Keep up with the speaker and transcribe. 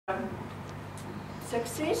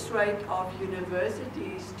Success rate of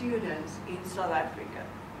university students in South Africa.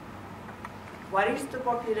 What is the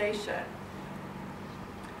population?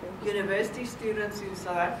 University students in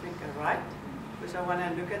South Africa, right? Because I want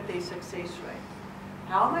to look at their success rate.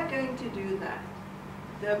 How am I going to do that?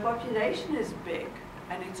 The population is big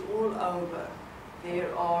and it's all over.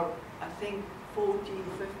 There are, I think, 14,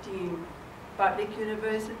 15 public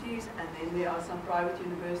universities, and then there are some private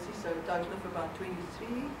universities, so a total of about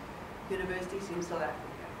 23 universities in South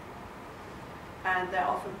Africa. And they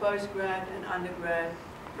offer postgrad and undergrad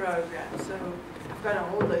programs. So I've got a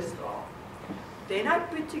whole list of. Then I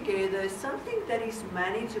put together something that is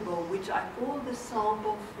manageable, which I call the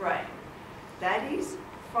sample frame. That is,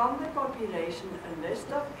 from the population, a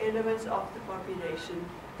list of elements of the population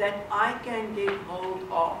that I can get hold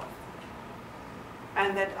of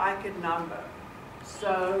and that I can number.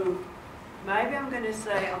 So maybe I'm going to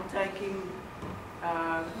say I'm taking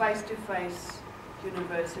face-to-face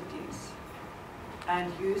universities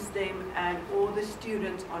and use them and all the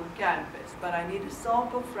students on campus. But I need a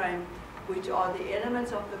sample frame, which are the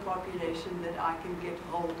elements of the population that I can get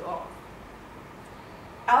hold of.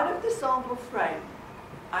 Out of the sample frame,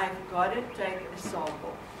 I've got to take a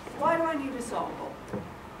sample. Why do I need a sample?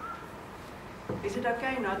 Is it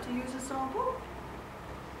okay not to use a sample?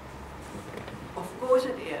 Of course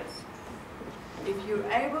it is. If you're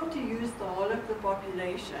able to use the whole of the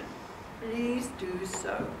population, please do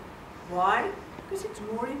so. Why? Because it's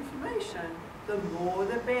more information. The more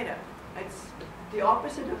the better. It's the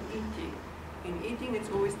opposite of eating. In eating, it's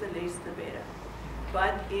always the less the better.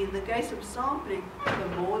 But in the case of sampling, the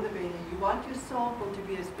more the better. You want your sample to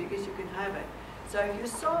be as big as you can have it. So if your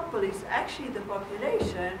sample is actually the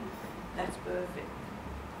population, that's perfect.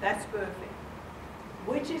 That's perfect.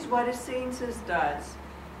 Which is what a census does.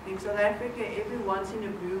 In South Africa, every once in a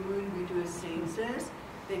blue moon, we do a census.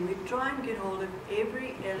 Then we try and get hold of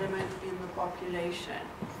every element in the population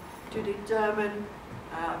to determine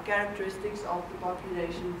characteristics of the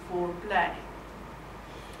population for planning.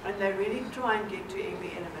 And they really try and get to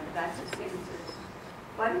every element. That's a census.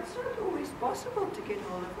 But it's not always possible to get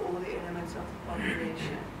hold of all the elements of the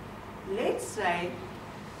population. Let's say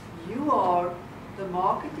you are the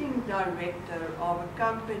marketing director of a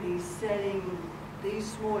company selling these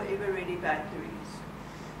small ever-ready batteries,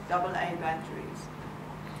 AA batteries.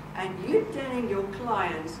 And you're telling your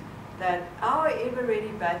clients that our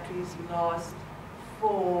ever-ready batteries last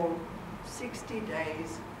for 60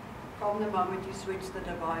 days from the moment you switch the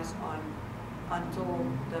device on until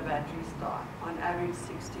the batteries die, on average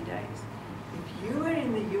 60 days. If you are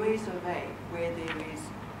in the US of A, where there is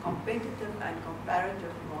competitive and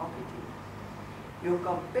comparative marketing, your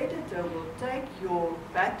competitor will take your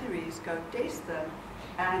batteries, go test them,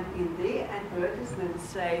 and in their advertisement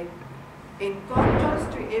say, in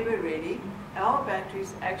contrast to ever-ready, our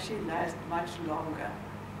batteries actually last much longer.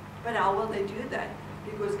 But how will they do that?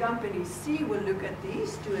 Because company C will look at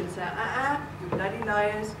these two and say, you bloody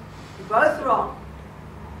liars, you're both wrong.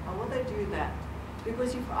 How will they do that?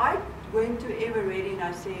 Because if I went to ever-ready and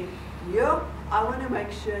I said, yeah, I want to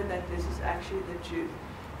make sure that this is actually the truth.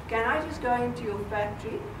 Can I just go into your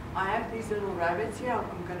factory? I have these little rabbits here,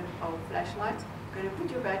 flashlights. I'm going to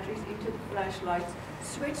put your batteries into the flashlights,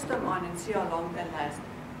 switch them on and see how long they last.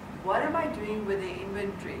 What am I doing with the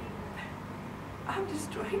inventory? I'm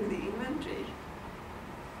destroying the inventory.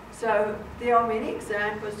 So there are many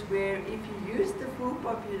examples where if you use the full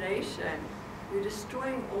population, you're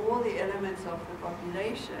destroying all the elements of the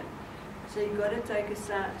population. So you've got to take a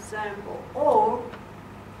sample. Or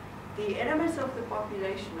the elements of the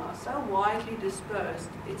population are so widely dispersed,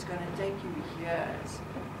 it's going to take you years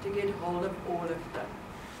to get hold of all of them.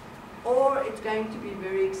 Or it's going to be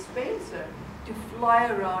very expensive to fly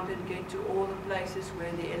around and get to all the places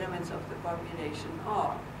where the elements of the population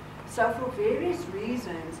are. So for various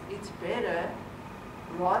reasons, it's better,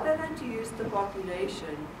 rather than to use the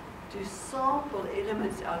population, to sample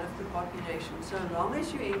elements out of the population, so long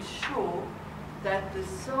as you ensure that the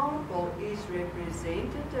sample is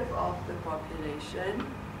representative of the population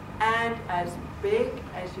and as big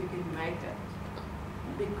as you can make it.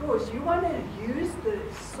 Because you want to use the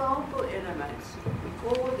sample elements, we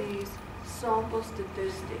call these sample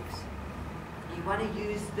statistics. You want to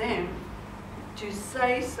use them to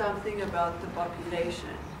say something about the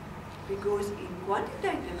population. Because in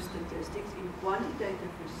quantitative statistics, in quantitative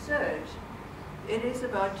research, it is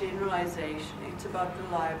about generalization, it's about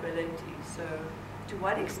reliability. So to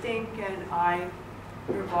what extent can I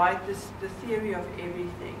provide the theory of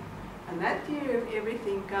everything? And that theory of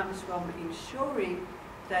everything comes from ensuring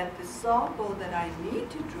that the sample that I need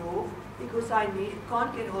to draw, because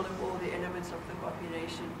can't get hold of all the elements of the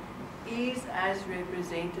population, is as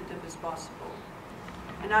representative as possible.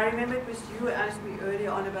 And I remember it was you who asked me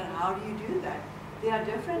earlier on about how do you do that. There are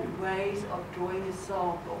different ways of drawing a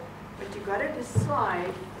sample, but you've got to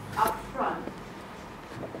decide up front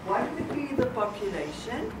what would be the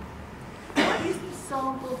population, what is the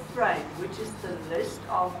sample frame, which is the list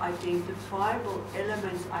of identifiable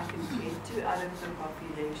elements I can get to out of the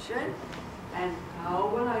population, and how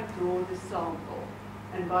will I draw the sample.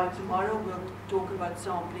 And by tomorrow we'll talk about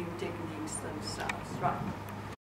sampling techniques themselves. Right.